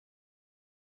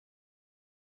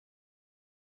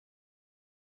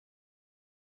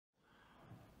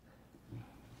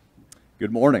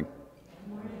Good morning.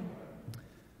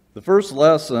 The first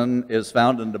lesson is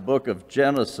found in the book of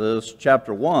Genesis,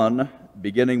 chapter 1,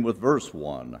 beginning with verse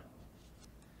 1.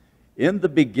 In the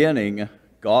beginning,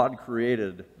 God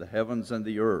created the heavens and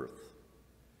the earth.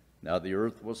 Now the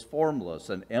earth was formless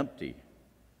and empty.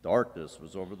 Darkness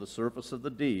was over the surface of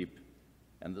the deep,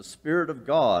 and the Spirit of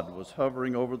God was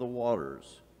hovering over the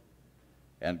waters.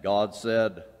 And God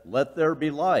said, "Let there be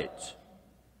light."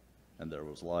 And there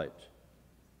was light.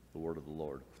 The word of the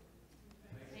Lord.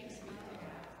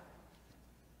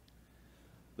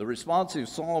 The responsive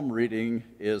psalm reading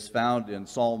is found in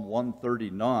Psalm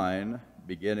 139,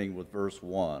 beginning with verse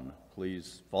 1.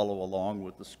 Please follow along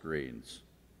with the screens.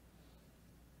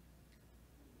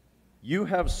 You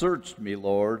have searched me,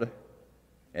 Lord,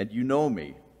 and you know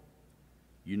me.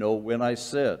 You know when I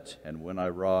sit and when I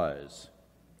rise.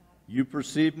 You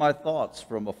perceive my thoughts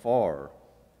from afar.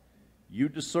 You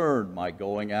discern my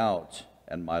going out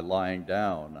and my lying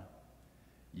down.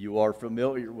 You are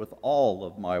familiar with all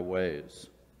of my ways.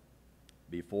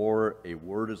 Before a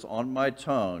word is on my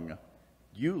tongue,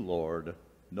 you, Lord,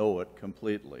 know it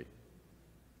completely.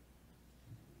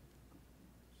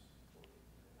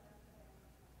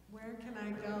 Where can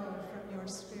I go from your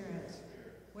spirit?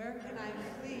 Where can I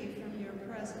flee from your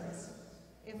presence?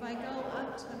 If I go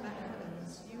up to the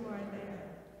heavens, you are there.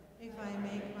 If I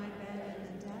make my bed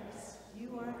in the depths,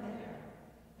 you are there.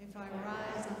 If I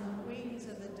rise on the wings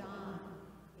of the dawn,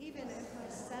 even if I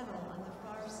settle on the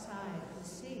far side of the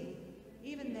sea,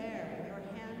 even there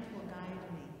your hand will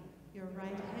guide me, your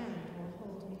right hand will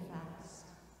hold me fast.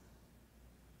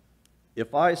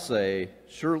 If I say,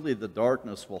 surely the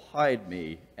darkness will hide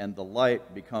me, and the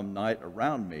light become night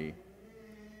around me,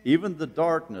 even the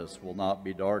darkness will not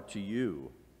be dark to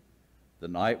you. The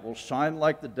night will shine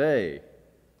like the day,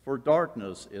 for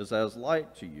darkness is as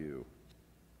light to you.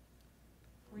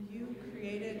 For you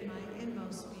created my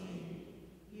inmost being.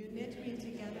 You knit me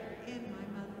together in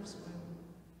my mother's womb.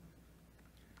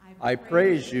 I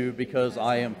praise you because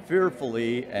I am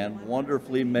fearfully and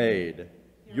wonderfully made.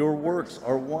 Your works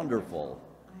are wonderful.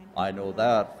 I know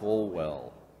that full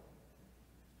well.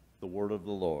 The word of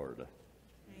the Lord.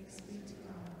 Thanks be to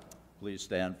God. Please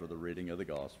stand for the reading of the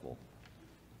gospel.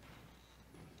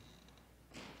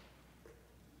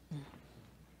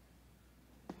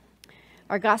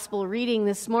 Our gospel reading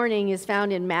this morning is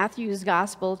found in Matthew's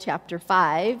Gospel, chapter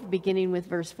 5, beginning with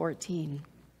verse 14.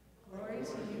 Glory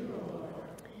to you, O Lord.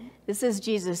 This is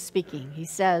Jesus speaking. He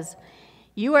says,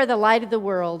 "You are the light of the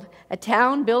world. A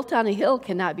town built on a hill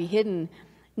cannot be hidden.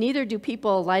 Neither do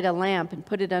people light a lamp and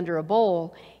put it under a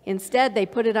bowl. Instead, they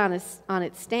put it on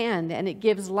its stand, and it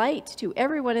gives light to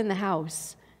everyone in the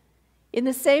house. In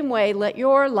the same way, let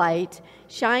your light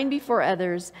shine before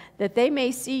others, that they may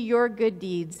see your good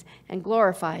deeds and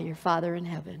glorify your Father in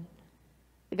heaven."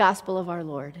 The gospel of our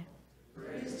Lord.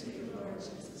 Praise to you, Lord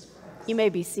Jesus Christ. You may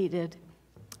be seated,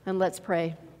 and let's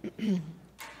pray.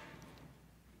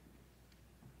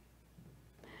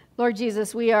 Lord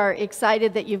Jesus, we are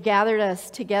excited that you've gathered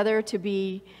us together to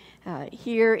be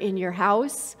here in your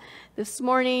house. This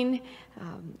morning,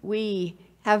 we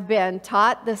have been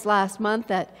taught this last month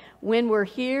that when we're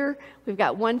here, we've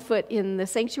got one foot in the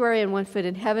sanctuary and one foot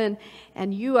in heaven,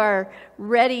 and you are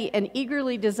ready and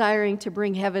eagerly desiring to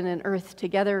bring heaven and earth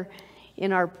together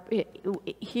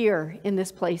here in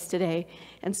this place today.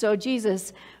 And so,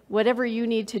 Jesus, whatever you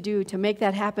need to do to make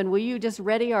that happen, will you just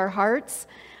ready our hearts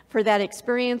for that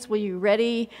experience? Will you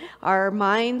ready our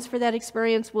minds for that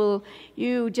experience? Will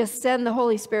you just send the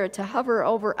Holy Spirit to hover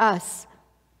over us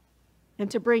and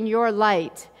to bring your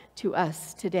light to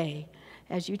us today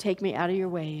as you take me out of your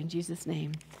way? In Jesus'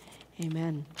 name,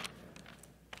 amen.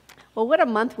 Well, what a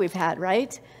month we've had,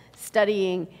 right?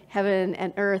 Studying heaven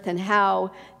and earth and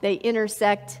how they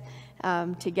intersect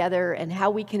together and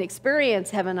how we can experience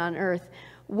heaven on earth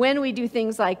when we do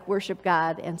things like worship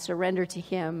God and surrender to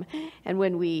Him, and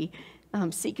when we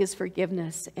seek His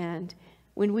forgiveness, and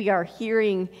when we are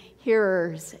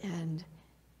hearers, and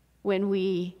when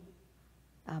we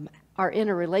are in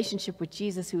a relationship with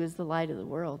Jesus, who is the light of the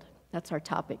world. That's our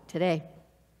topic today.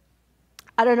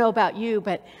 I don't know about you,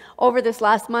 but over this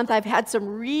last month, I've had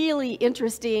some really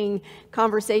interesting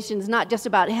conversations, not just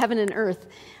about heaven and earth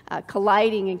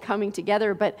colliding and coming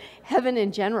together, but heaven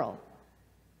in general.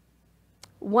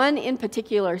 One in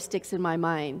particular sticks in my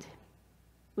mind. It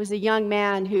was a young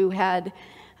man who had,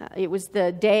 it was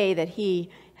the day that he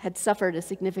had suffered a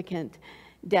significant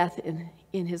death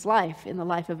in his life, in the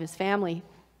life of his family.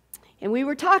 And we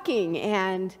were talking,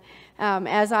 and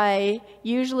as I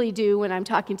usually do when I'm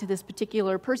talking to this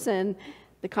particular person,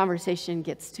 the conversation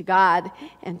gets to God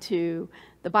and to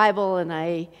the Bible, and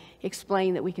I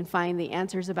explain that we can find the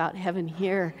answers about heaven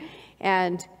here.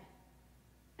 And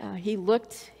he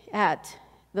looked at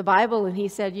the Bible and he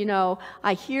said, you know,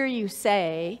 I hear you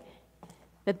say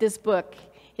that this book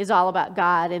is all about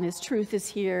God and his truth is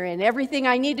here and everything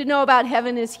I need to know about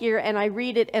heaven is here, and I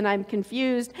read it and I'm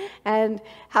confused, and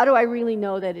how do I really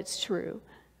know that it's true?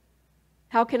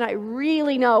 How can I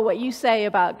really know what you say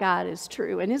about God is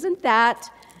true? And isn't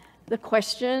that the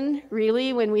question,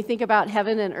 really, when we think about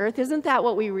heaven and earth? Isn't that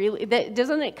what we really,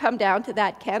 doesn't it come down to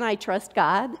that? Can I trust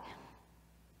God?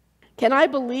 Can I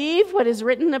believe what is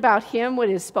written about him, what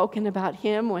is spoken about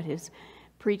him, what is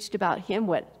preached about him,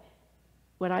 what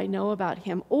I know about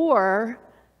him? Or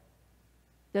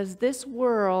does this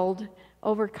world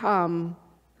overcome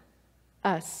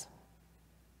us?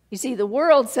 You see, the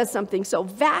world says something so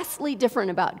vastly different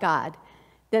about God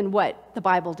than what the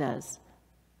Bible does.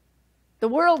 The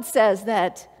world says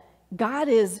that God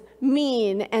is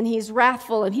mean and he's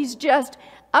wrathful and he's just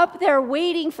up there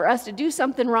waiting for us to do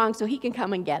something wrong so he can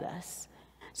come and get us,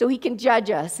 so he can judge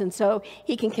us, and so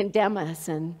he can condemn us,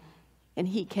 and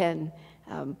he can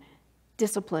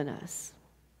discipline us.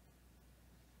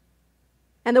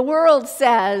 And the world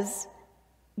says,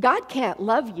 God can't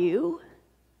love you.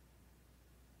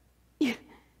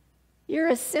 You're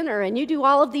a sinner and you do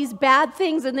all of these bad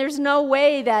things, and there's no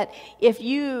way that if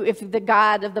the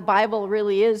God of the Bible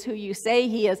really is who you say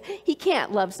he is, he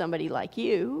can't love somebody like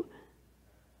you.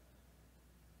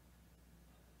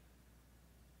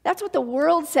 That's what the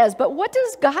world says. But what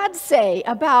does God say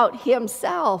about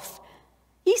himself?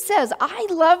 He says, I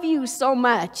love you so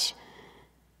much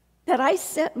that I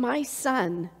sent my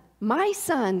son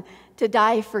to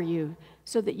die for you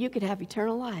so that you could have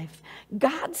eternal life.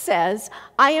 God says,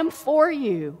 I am for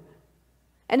you.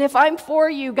 And if I'm for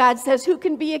you, God says, who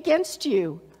can be against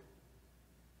you?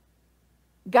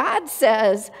 God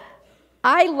says,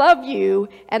 I love you,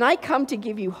 and I come to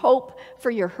give you hope for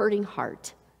your hurting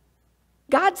heart.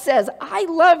 God says, I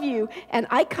love you, and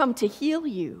I come to heal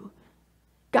you.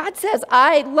 God says,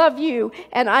 I love you,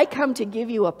 and I come to give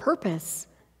you a purpose.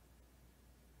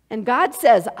 And God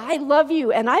says, I love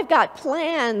you, and I've got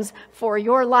plans for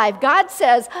your life. God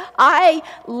says, I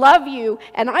love you,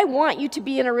 and I want you to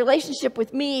be in a relationship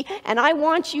with me, and I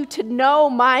want you to know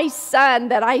my son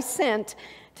that I sent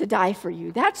to die for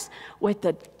you. That's what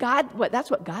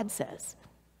God says.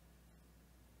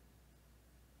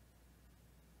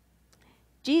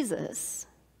 Jesus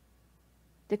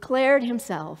declared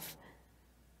himself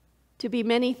to be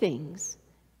many things.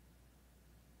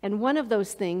 And one of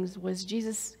those things was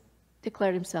Jesus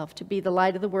declared himself to be the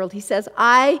light of the world. He says,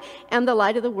 I am the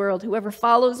light of the world. Whoever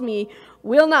follows me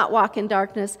will not walk in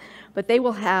darkness, but they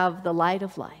will have the light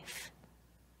of life.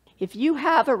 If you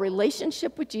have a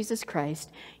relationship with Jesus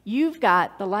Christ, you've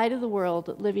got the light of the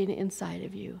world living inside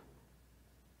of you.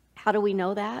 How do we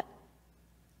know that?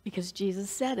 Because Jesus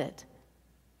said it.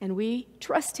 And we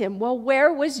trust him. Well,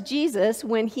 where was Jesus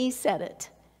when he said it?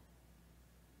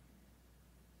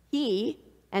 He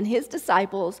and his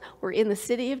disciples were in the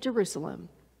city of Jerusalem.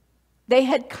 They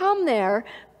had come there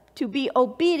to be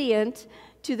obedient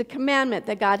to the commandment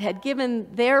that God had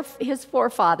given their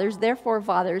forefathers,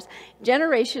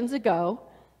 generations ago,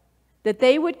 that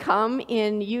they would come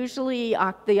in usually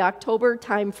the October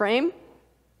time frame,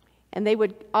 and they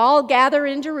would all gather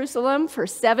in Jerusalem for a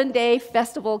 7-day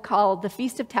festival called the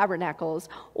Feast of Tabernacles,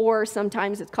 or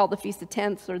sometimes it's called the Feast of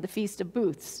Tents or the Feast of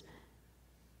Booths.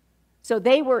 So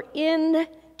they were in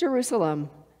Jerusalem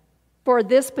for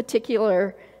this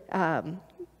particular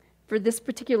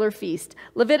feast.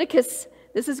 Leviticus,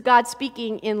 this is God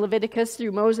speaking in Leviticus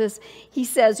through Moses. He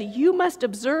says, you must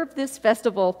observe this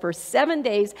festival for 7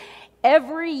 days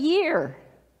every year.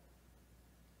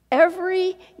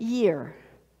 Every year.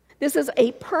 This is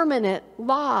a permanent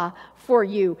law for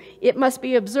you. It must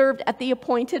be observed at the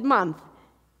appointed month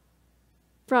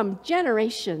from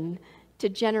generation to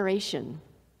generation.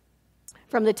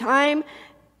 From the time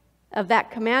of that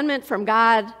commandment from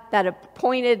God, that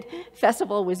appointed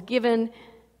festival was given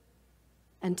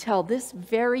until this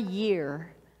very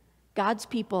year, God's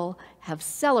people have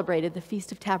celebrated the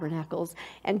Feast of Tabernacles.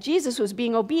 And Jesus was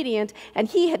being obedient, and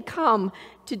he had come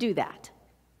to do that.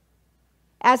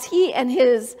 As he and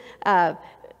his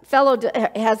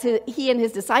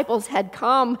disciples had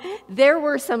come, there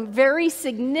were some very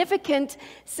significant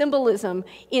symbolism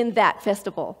in that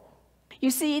festival. You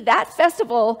see, that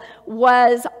festival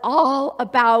was all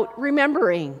about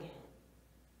remembering.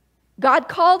 God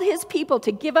called his people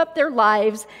to give up their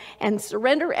lives and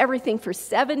surrender everything for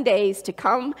 7 days to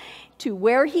come to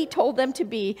where he told them to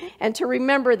be, and to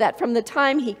remember that from the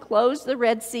time he closed the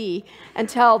Red Sea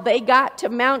until they got to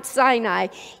Mount Sinai,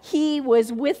 he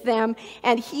was with them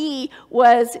and he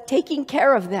was taking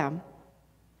care of them.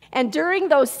 And during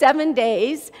those 7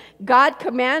 days, God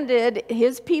commanded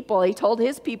his people, he told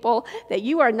his people that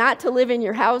you are not to live in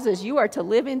your houses, you are to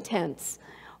live in tents.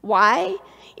 Why?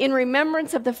 In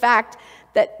remembrance of the fact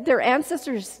that their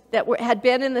ancestors that had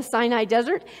been in the Sinai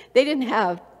desert, they didn't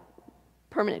have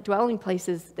permanent dwelling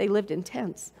places. They lived in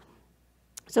tents.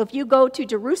 So if you go to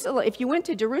Jerusalem, if you went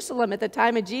to Jerusalem at the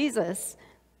time of Jesus,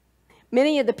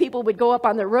 many of the people would go up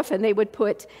on the roof and they would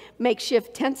put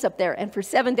makeshift tents up there. And for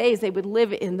 7 days, they would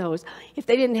live in those. If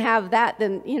they didn't have that,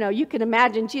 then, you can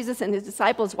imagine Jesus and his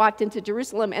disciples walked into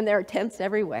Jerusalem and there are tents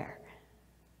everywhere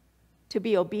to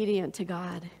be obedient to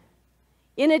God.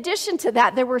 In addition to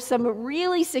that, there were some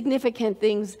really significant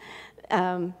things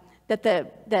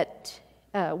that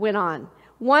went on.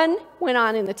 One went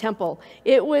on in the temple.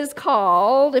 It was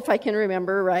called, if I can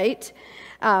remember right,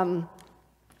 it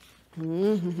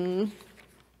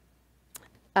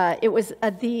was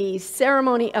the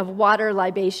ceremony of water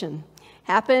libation.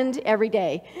 Happened every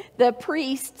day. The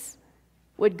priests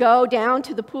would go down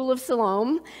to the pool of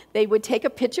Siloam. They would take a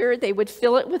pitcher, they would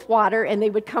fill it with water, and they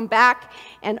would come back,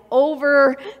 and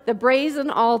over the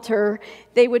brazen altar,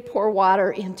 they would pour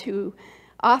water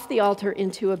off the altar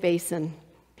into a basin.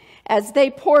 As they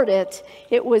poured it,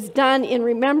 it was done in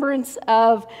remembrance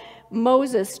of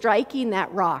Moses striking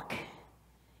that rock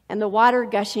and the water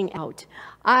gushing out.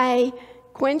 I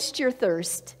quenched your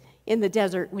thirst in the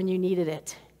desert when you needed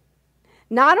it.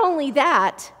 Not only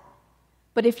that,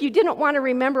 but if you didn't want to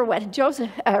remember what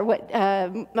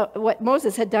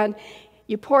Moses had done,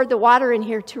 you poured the water in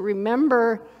here to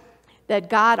remember that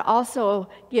God also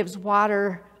gives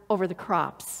water over the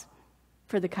crops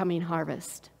for the coming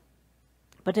harvest.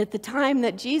 But at the time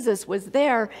that Jesus was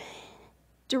there,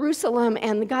 Jerusalem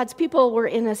and God's people were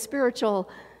in a spiritual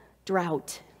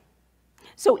drought.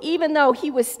 So even though he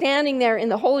was standing there in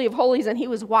the Holy of Holies and he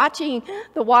was watching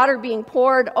the water being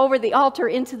poured over the altar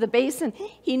into the basin,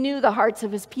 he knew the hearts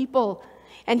of his people.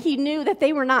 And he knew that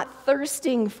they were not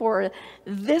thirsting for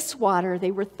this water. They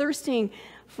were thirsting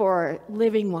for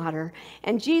living water.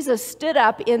 And Jesus stood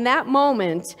up in that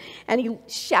moment and he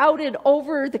shouted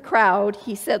over the crowd.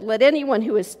 He said, "Let anyone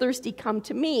who is thirsty come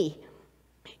to me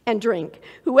and drink.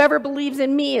 Whoever believes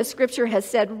in me, as Scripture has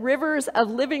said, rivers of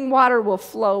living water will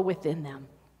flow within them."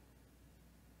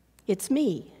 It's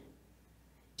me.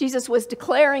 Jesus was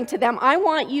declaring to them, I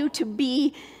want you to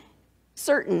be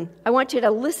certain. I want you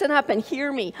to listen up and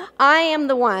hear me. I am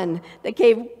the one that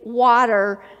gave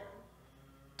water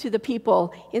to the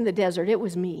people in the desert. It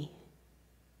was me.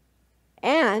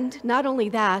 And not only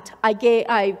that,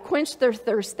 I quenched their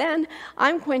thirst then,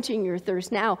 I'm quenching your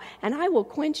thirst now, and I will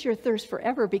quench your thirst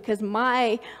forever, because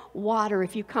my water,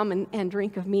 if you come and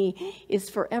drink of me, is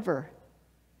forever.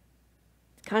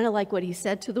 It's kind of like what he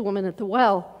said to the woman at the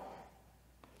well.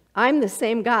 I'm the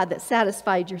same God that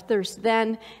satisfied your thirst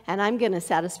then, and I'm going to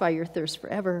satisfy your thirst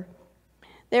forever.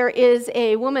 There is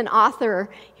a woman author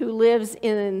who lives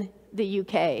in the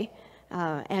UK,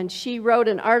 and she wrote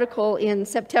an article in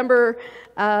September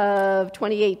of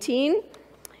 2018,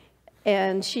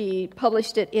 and she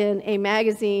published it in a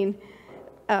magazine,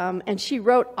 and she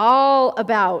wrote all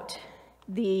about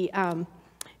the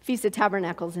Feast of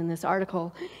Tabernacles in this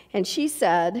article. And she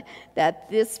said that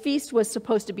this feast was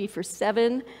supposed to be for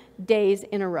 7 days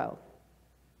in a row.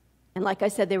 And like I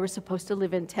said, they were supposed to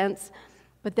live in tents,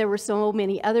 but there were so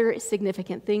many other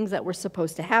significant things that were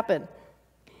supposed to happen.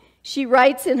 She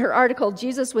writes in her article,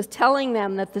 Jesus was telling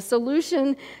them that the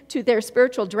solution to their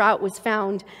spiritual drought was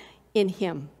found in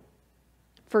him,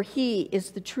 for he is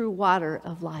the true water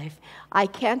of life. I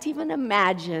can't even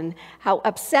imagine how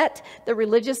upset the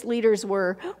religious leaders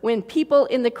were when people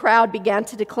in the crowd began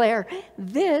to declare,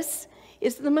 this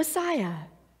is the Messiah.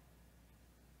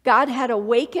 God had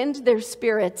awakened their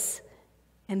spirits,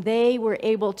 and they were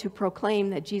able to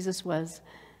proclaim that Jesus was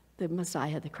the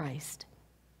Messiah, the Christ.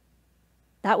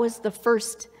 That was the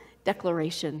first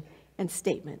declaration and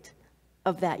statement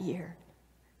of that year.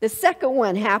 The second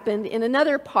one happened in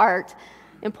another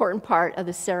important part of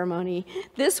the ceremony.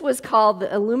 This was called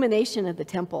the illumination of the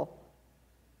temple.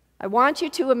 I want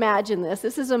you to imagine this.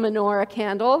 This is a menorah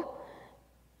candle.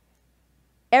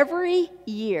 Every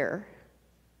year,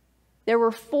 there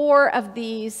were 4 of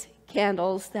these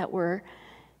candles that were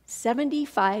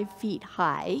 75 feet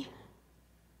high,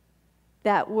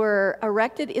 that were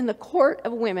erected in the court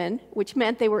of women, which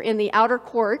meant they were in the outer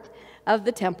court of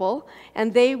the temple,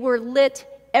 and they were lit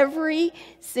every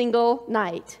single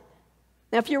night.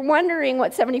 Now, if you're wondering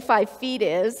what 75 feet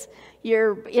is,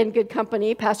 you're in good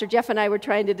company. Pastor Jeff and I were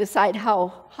trying to decide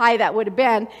how high that would have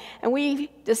been, and we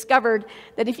discovered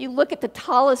that if you look at the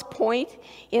tallest point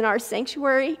in our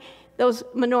sanctuary, those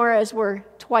menorahs were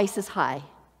twice as high.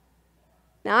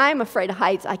 Now, I'm afraid of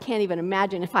heights. I can't even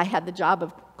imagine if I had the job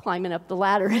of climbing up the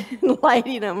ladder and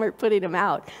lighting them or putting them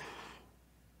out.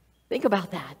 Think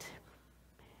about that.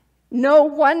 No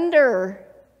wonder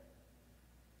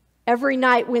every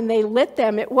night when they lit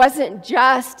them, it wasn't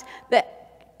just the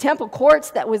temple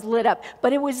courts that was lit up,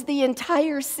 but it was the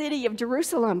entire city of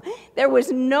Jerusalem. There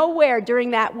was nowhere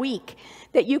during that week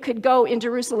that you could go in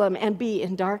Jerusalem and be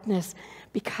in darkness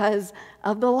because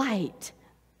of the light.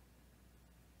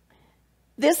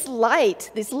 This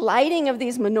lighting of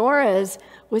these menorahs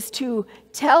was to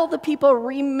tell the people,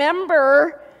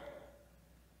 remember,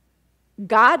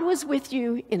 God was with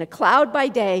you in a cloud by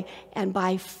day, and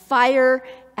by fire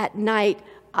at night,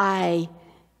 I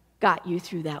got you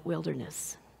through that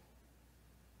wilderness.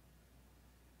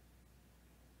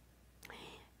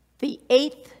 The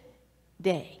 8th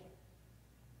day,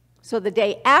 so the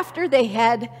day after they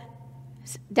had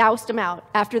doused them out,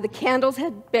 after the candles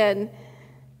had been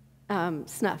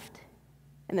snuffed,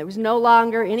 and there was no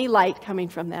longer any light coming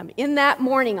from them, in that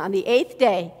morning, on the 8th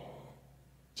day,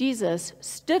 Jesus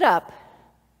stood up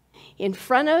in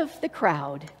front of the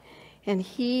crowd, and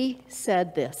he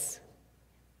said this,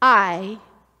 I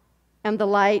am the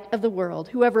light of the world.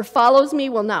 Whoever follows me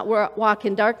will not walk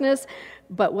in darkness,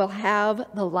 but will have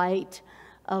the light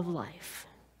of life.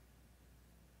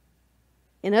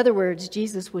 In other words,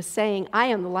 Jesus was saying, I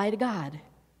am the light of God.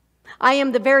 I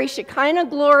am the very Shekinah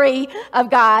glory of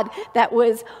God that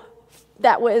was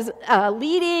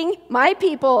leading my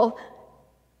people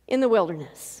in the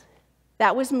wilderness.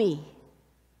 That was me.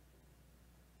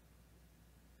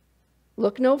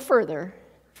 Look no further,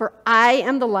 for I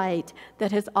am the light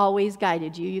that has always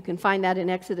guided you. You can find that in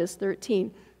Exodus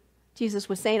 13. Jesus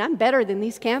was saying, I'm better than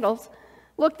these candles.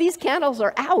 Look, these candles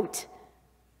are out.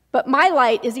 But my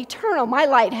light is eternal. My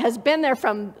light has been there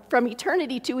from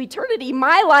eternity to eternity.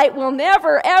 My light will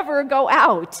never, ever go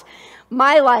out.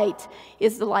 My light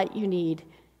is the light you need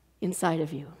inside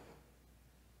of you.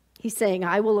 He's saying,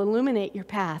 I will illuminate your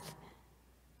path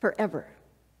forever.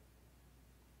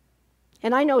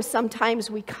 And I know sometimes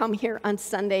we come here on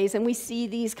Sundays and we see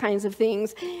these kinds of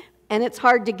things, and it's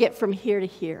hard to get from here to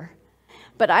here.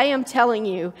 But I am telling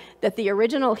you that the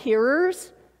original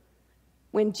hearers,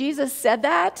 when Jesus said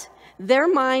that, their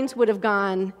minds would have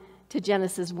gone to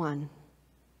Genesis 1.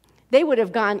 They would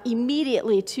have gone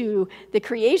immediately to the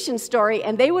creation story,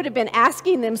 and they would have been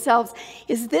asking themselves,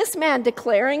 is this man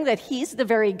declaring that he's the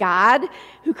very God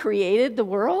who created the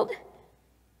world?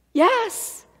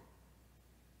 Yes.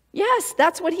 Yes,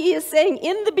 that's what he is saying.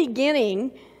 In the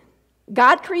beginning,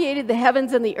 God created the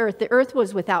heavens and the earth. The earth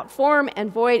was without form and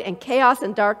void, and chaos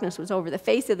and darkness was over the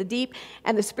face of the deep,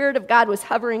 and the Spirit of God was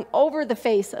hovering over the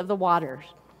face of the waters.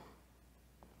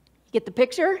 You get the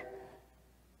picture?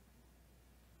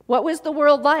 What was the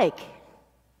world like?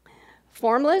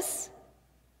 Formless,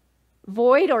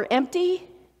 void or empty,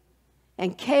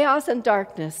 and chaos and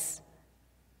darkness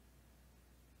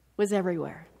was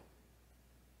everywhere.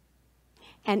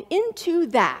 And into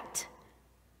that,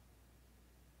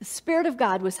 the Spirit of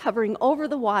God was hovering over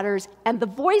the waters, and the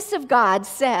voice of God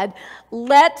said,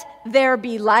 let there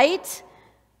be light,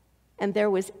 and there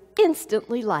was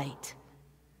instantly light.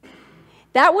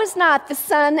 That was not the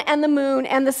sun and the moon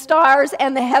and the stars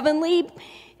and the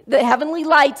heavenly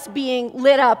lights being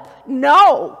lit up.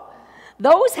 No.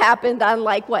 Those happened on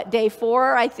day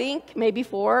 4, I think, maybe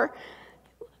 4.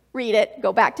 Read it.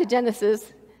 Go back to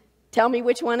Genesis. Tell me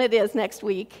which one it is next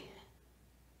week.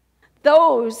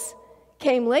 Those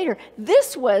came later.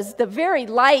 This was the very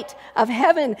light of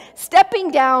heaven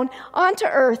stepping down onto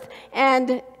earth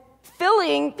and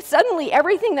filling, suddenly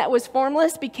everything that was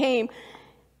formless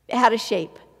had a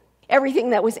shape. Everything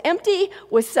that was empty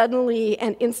was suddenly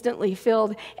and instantly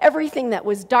filled. Everything that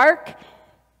was dark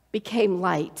became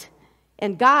light.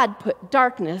 And God put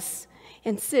darkness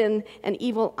and sin and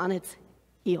evil on its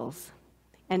heels.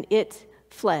 And it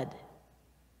fled.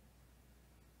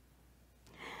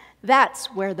 That's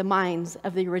where the minds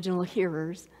of the original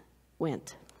hearers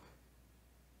went.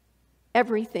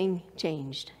 Everything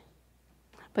changed.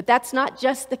 But that's not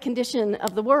just the condition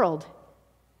of the world.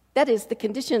 That is the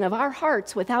condition of our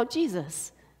hearts without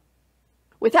Jesus.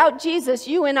 Without Jesus,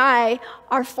 you and I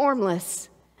are formless.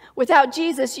 Without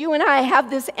Jesus, you and I have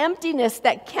this emptiness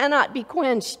that cannot be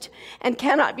quenched and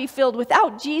cannot be filled.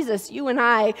 Without Jesus, you and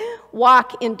I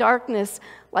walk in darkness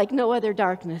like no other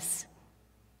darkness.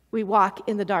 we walk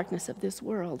in the darkness of this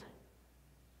world.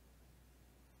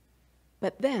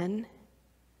 But then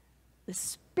the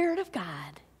Spirit of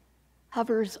God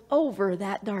hovers over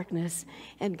that darkness,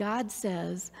 and God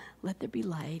says, let there be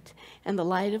light, and the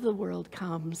light of the world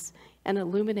comes and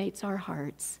illuminates our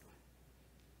hearts,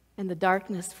 and the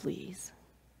darkness flees.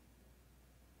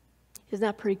 Isn't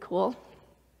that pretty cool?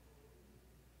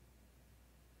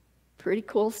 Pretty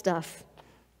cool stuff.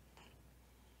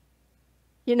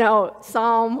 You know,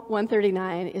 Psalm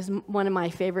 139 is one of my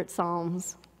favorite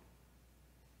psalms.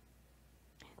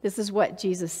 This is what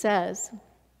Jesus says.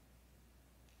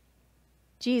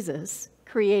 Jesus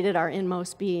created our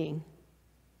inmost being.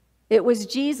 It was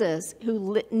Jesus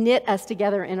who knit us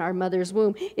together in our mother's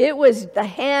womb. It was the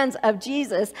hands of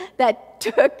Jesus that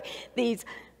took the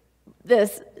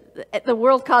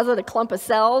world calls it a clump of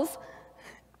cells.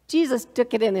 Jesus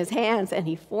took it in his hands and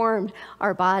he formed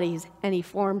our bodies and he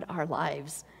formed our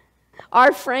lives.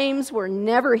 Our frames were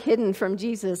never hidden from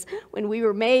Jesus when we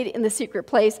were made in the secret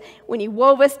place, when he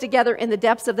wove us together in the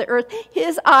depths of the earth.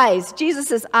 His eyes,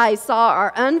 Jesus' eyes, saw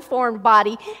our unformed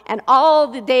body, and all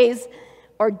the days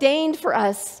ordained for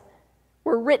us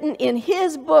were written in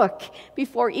his book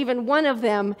before even one of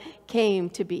them came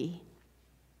to be.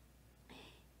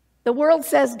 The world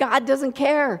says God doesn't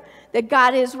care, that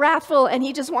God is wrathful and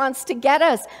he just wants to get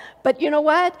us. But you know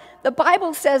what? The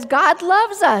Bible says God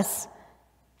loves us.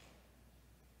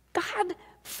 God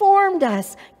formed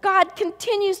us. God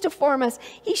continues to form us.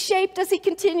 He shaped us. He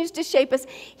continues to shape us.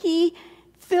 He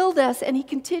filled us and he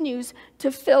continues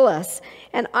to fill us.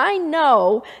 And I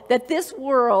know that this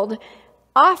world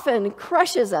often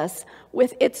crushes us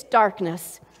with its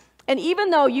darkness. And even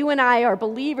though you and I are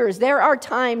believers, there are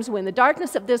times when the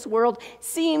darkness of this world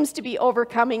seems to be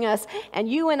overcoming us,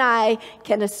 and you and I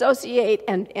can associate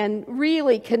and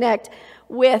really connect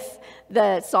with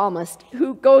the psalmist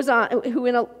who goes on, who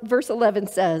in verse 11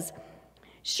 says,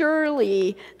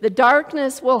 surely the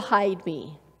darkness will hide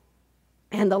me,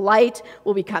 and the light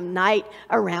will become night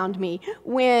around me.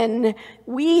 When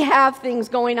we have things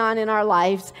going on in our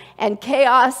lives and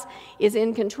chaos is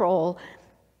in control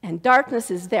and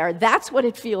darkness is there, that's what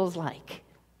it feels like.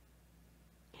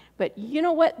 But you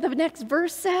know what the next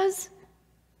verse says?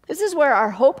 This is where our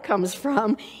hope comes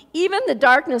from. Even the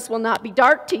darkness will not be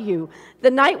dark to you. The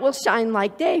night will shine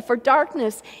like day, for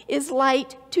darkness is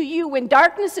light to you. When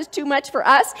darkness is too much for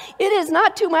us, it is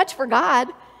not too much for God.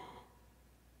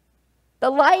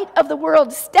 The light of the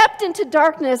world stepped into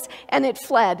darkness and it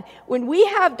fled. When we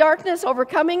have darkness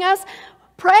overcoming us,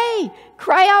 pray,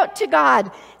 cry out to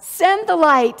God, send the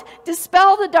light,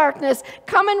 dispel the darkness,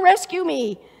 come and rescue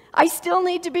me. I still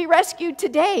need to be rescued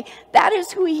today. That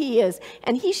is who he is.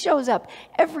 And he shows up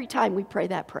every time we pray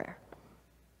that prayer.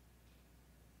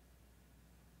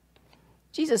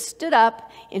 Jesus stood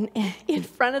up in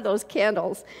front of those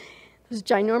candles, those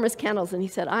ginormous candles, and he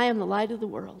said, I am the light of the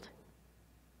world.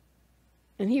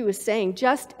 And he was saying,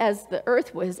 just as the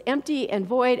earth was empty and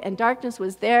void and darkness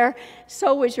was there,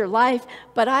 so was your life.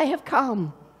 But I have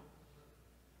come.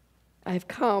 I have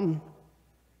come.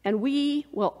 And we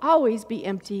will always be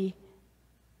empty,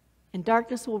 and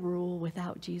darkness will rule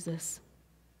without Jesus.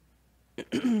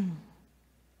 And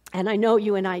I know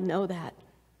you and I know that,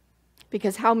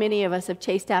 because how many of us have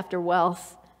chased after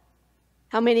wealth?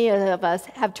 How many of us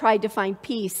have tried to find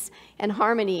peace and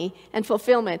harmony and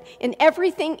fulfillment in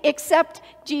everything except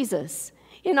Jesus?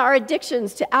 In our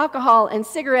addictions to alcohol and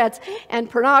cigarettes and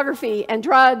pornography and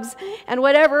drugs and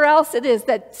whatever else it is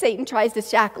that Satan tries to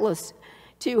shackle us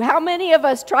to. How many of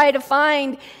us try to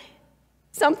find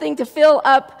something to fill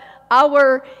up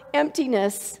our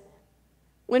emptiness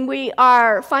when we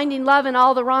are finding love in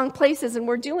all the wrong places, and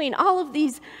we're doing all of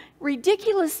these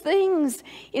ridiculous things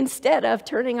instead of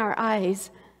turning our eyes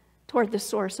toward the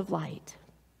source of light?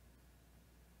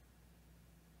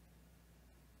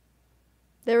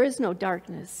 There is no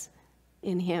darkness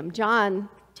in him. John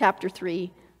chapter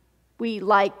 3, we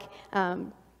like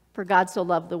for God so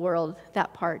loved the world,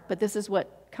 that part. But this is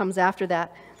what comes after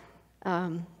that.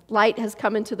 Light has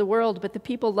come into the world, but the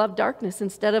people love darkness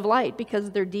instead of light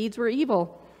because their deeds were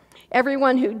evil.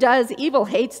 Everyone who does evil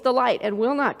hates the light and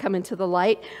will not come into the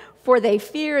light, for they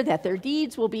fear that their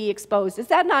deeds will be exposed. Is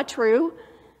that not true?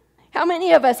 How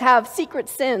many of us have secret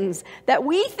sins that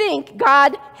we think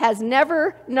God has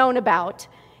never known about?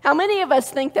 How many of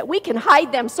us think that we can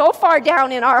hide them so far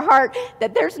down in our heart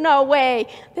that there's no way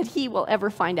that he will ever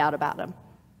find out about them?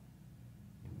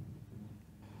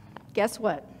 Guess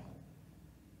what?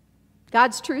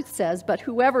 God's truth says, but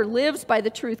whoever lives by the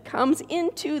truth comes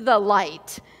into the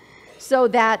light, so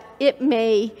that it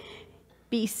may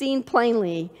be seen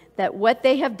plainly that what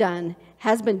they have done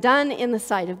has been done in the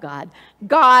sight of God.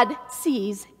 God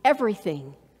sees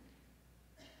everything.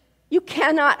 You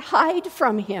cannot hide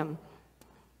from him.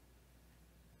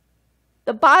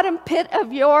 The bottom pit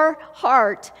of your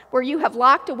heart, where you have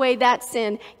locked away that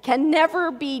sin, can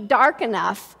never be dark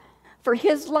enough for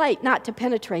his light not to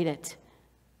penetrate it.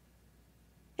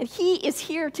 And he is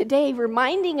here today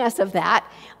reminding us of that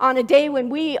on a day when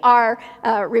we are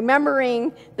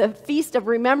remembering the Feast of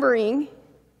Remembering.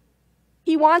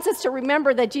 He wants us to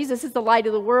remember that Jesus is the light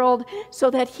of the world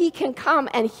so that he can come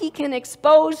and he can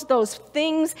expose those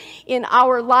things in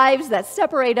our lives that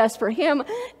separate us from him,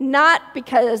 not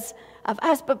because of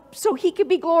us, but so he could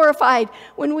be glorified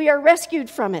when we are rescued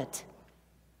from it.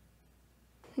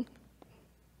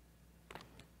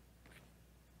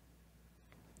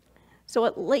 So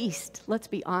at least, let's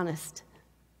be honest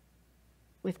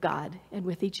with God and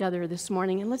with each other this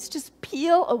morning, and let's just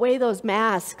peel away those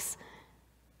masks.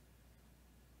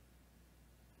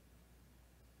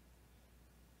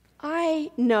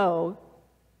 I know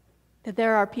that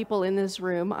there are people in this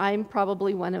room, I'm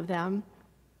probably one of them,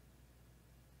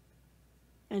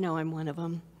 I know I'm one of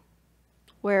them,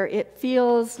 where it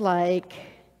feels like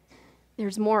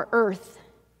there's more earth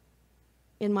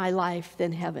in my life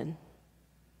than heaven.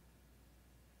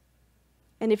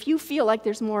 And if you feel like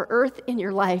there's more earth in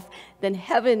your life than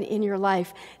heaven in your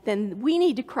life, then we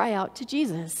need to cry out to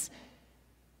Jesus.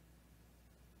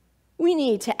 We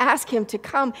need to ask him to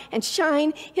come and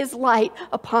shine his light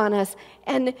upon us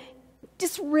and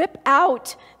just rip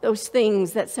out those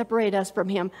things that separate us from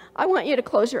him. I want you to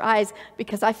close your eyes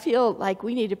because I feel like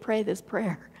we need to pray this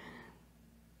prayer.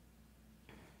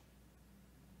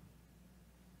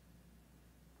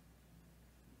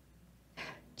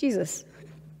 Jesus,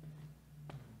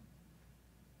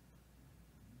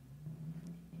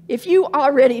 if you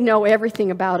already know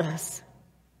everything about us,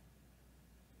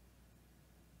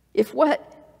 if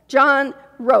what John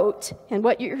wrote and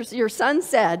what your son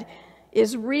said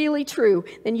is really true,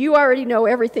 then you already know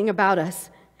everything about us.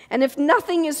 And if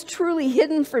nothing is truly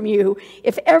hidden from you,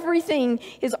 if everything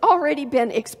has already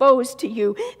been exposed to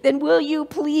you, then will you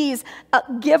please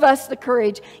give us the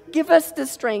courage, give us the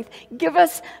strength, give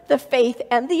us the faith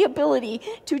and the ability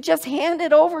to just hand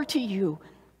it over to you.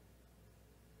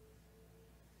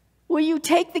 Will you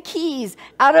take the keys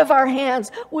out of our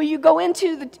hands? Will you go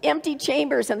into the empty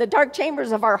chambers and the dark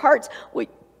chambers of our hearts?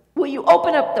 Will you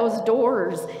open up those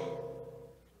doors?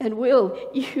 And will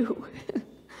you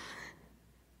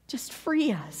just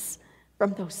free us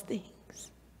from those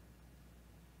things?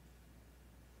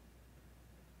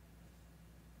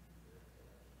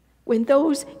 When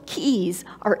those keys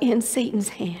are in Satan's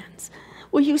hands,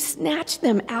 will you snatch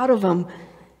them out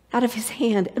of his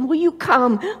hand? And will you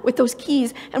come with those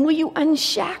keys and will you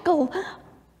unshackle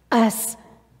us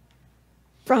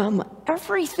from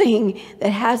everything that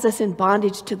has us in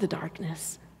bondage to the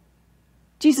darkness?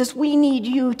 Jesus, we need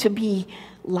you to be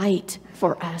light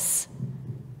for us.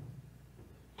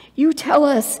 You tell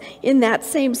us in that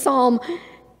same psalm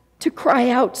to cry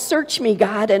out, "Search me,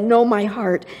 God, and know my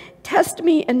heart. Test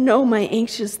me and know my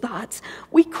anxious thoughts."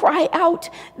 We cry out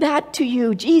that to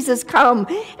you. Jesus, come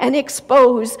and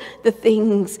expose the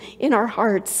things in our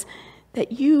hearts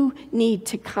that you need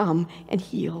to come and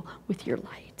heal with your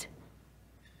light.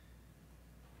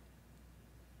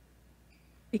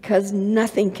 Because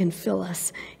nothing can fill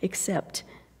us except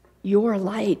your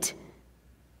light.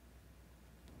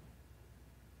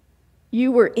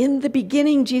 You were in the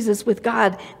beginning, Jesus, with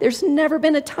God. There's never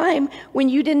been a time when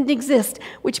you didn't exist,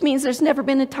 which means there's never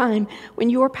been a time when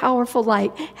your powerful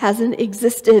light hasn't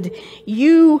existed.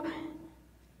 In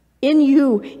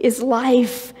you is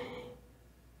life.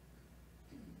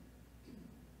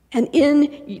 And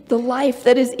in the life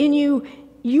that is in you,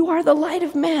 you are the light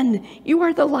of men. You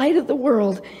are the light of the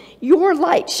world. Your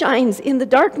light shines in the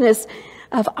darkness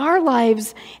of our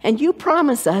lives, and you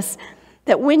promise us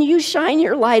that when you shine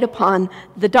your light upon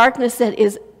the darkness that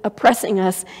is oppressing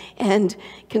us and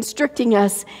constricting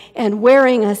us and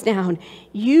wearing us down,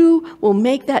 you will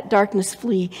make that darkness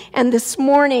flee. And this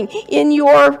morning, in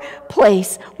your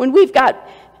place, when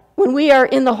we are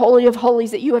in the Holy of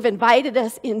Holies that you have invited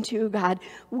us into, God,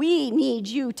 we need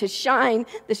you to shine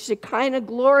the Shekinah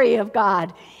glory of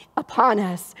God upon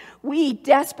us. We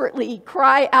desperately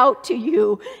cry out to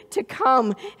you to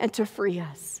come and to free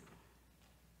us.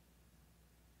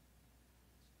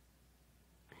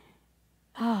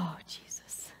 Oh,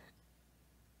 Jesus.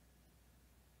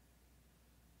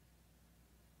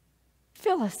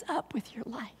 Fill us up with your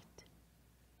light.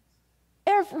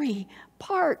 every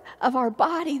part of our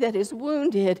body that is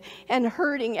wounded and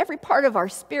hurting, every part of our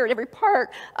spirit, every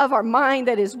part of our mind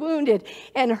that is wounded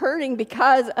and hurting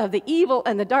because of the evil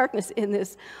and the darkness in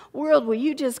this world, will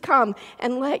you just come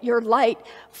and let your light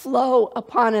flow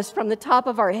upon us from the top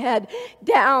of our head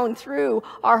down through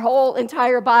our whole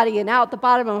entire body and out the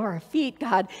bottom of our feet,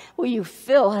 God? Will you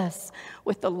fill us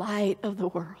with the light of the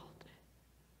world?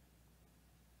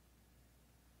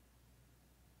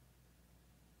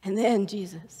 And then,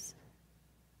 Jesus,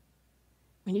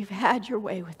 when you've had your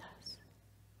way with us,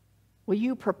 will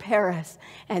you prepare us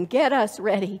and get us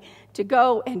ready to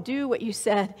go and do what you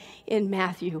said in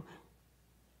Matthew?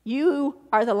 You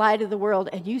are the light of the world,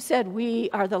 and you said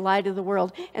we are the light of the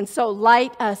world. And so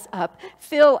light us up,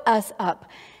 fill us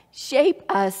up, shape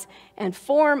us and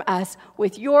form us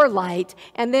with your light,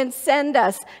 and then send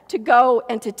us to go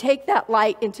and to take that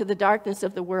light into the darkness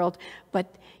of the world.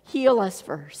 But heal us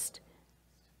first.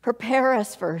 Prepare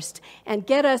us first and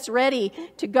get us ready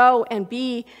to go and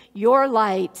be your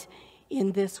light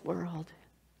in this world.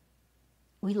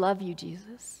 We love you,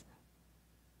 Jesus.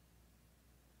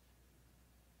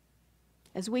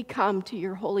 As we come to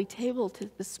your holy table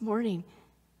this morning,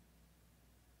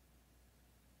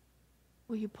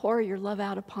 will you pour your love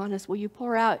out upon us? Will you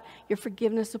pour out your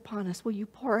forgiveness upon us? Will you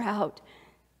pour out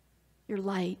your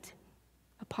light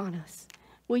upon us?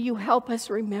 Will you help us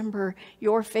remember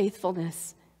your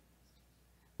faithfulness?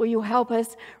 Will you help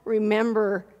us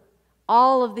remember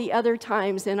all of the other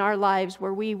times in our lives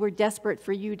where we were desperate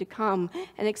for you to come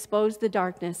and expose the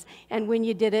darkness, and when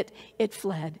you did it, it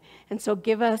fled. And so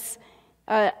give us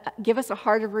a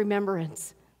heart of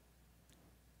remembrance.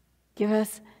 Give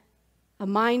us a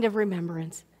mind of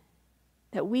remembrance,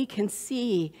 that we can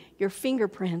see your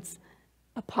fingerprints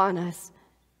upon us,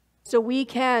 so we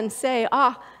can say,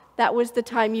 that was the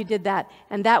time you did that,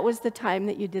 and that was the time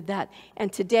that you did that.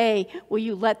 And today, will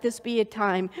you let this be a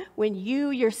time when you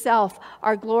yourself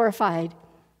are glorified?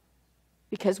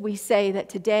 Because we say that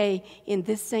today in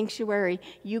this sanctuary,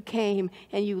 you came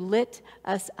and you lit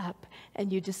us up,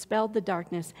 and you dispelled the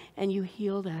darkness, and you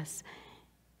healed us.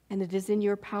 And it is in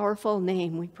your powerful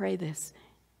name we pray this.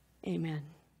 Amen.